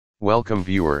Welcome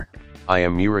viewer, I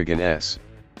am Murugan S.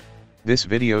 This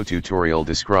video tutorial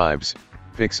describes,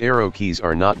 fix arrow keys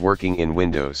are not working in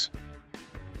Windows.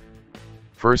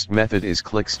 First method is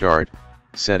click Start,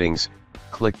 Settings,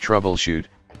 click Troubleshoot,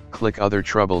 click Other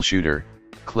Troubleshooter,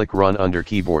 click Run under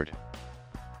keyboard.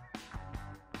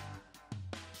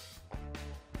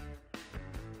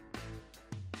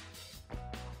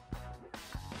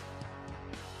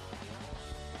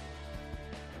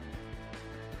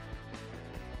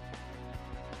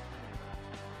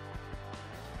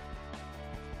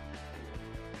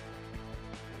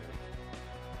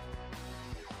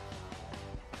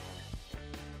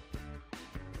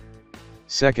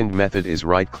 Second method is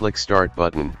right-click Start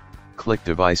button, click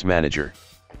Device Manager.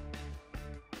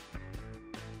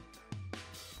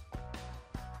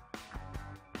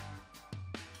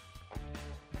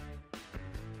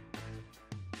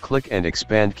 Click and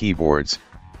expand keyboards,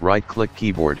 right-click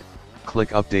keyboard, click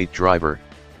Update Driver,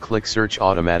 click Search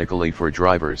automatically for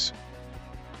drivers.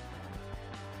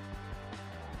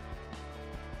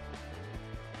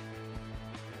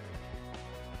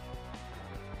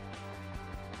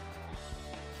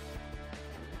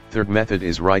 Third method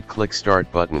is right-click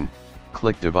Start button,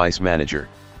 click Device Manager.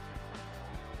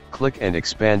 Click and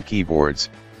expand keyboards,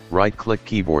 right-click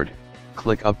keyboard,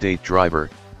 click Update Driver,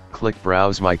 click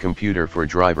Browse my computer for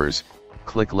drivers,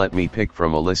 click Let me pick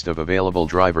from a list of available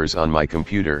drivers on my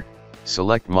computer,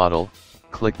 select Model,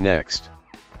 click Next.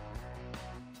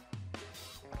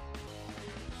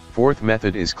 Fourth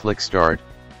method is click Start,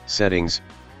 Settings,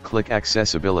 click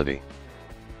Accessibility.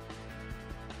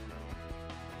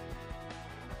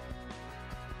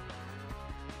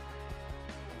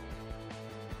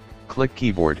 Click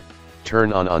Keyboard,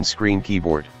 turn on Onscreen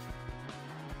keyboard.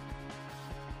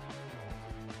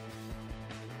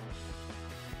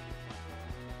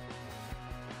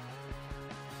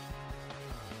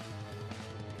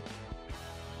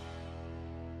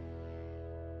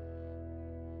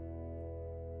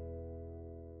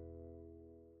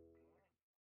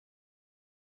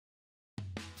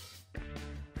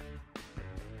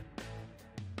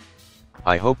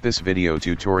 I hope this video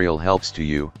tutorial helps to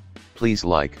you. Please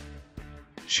like,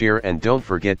 share and don't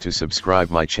forget to subscribe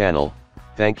my channel.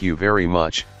 Thank you very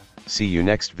much. See you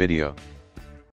next video.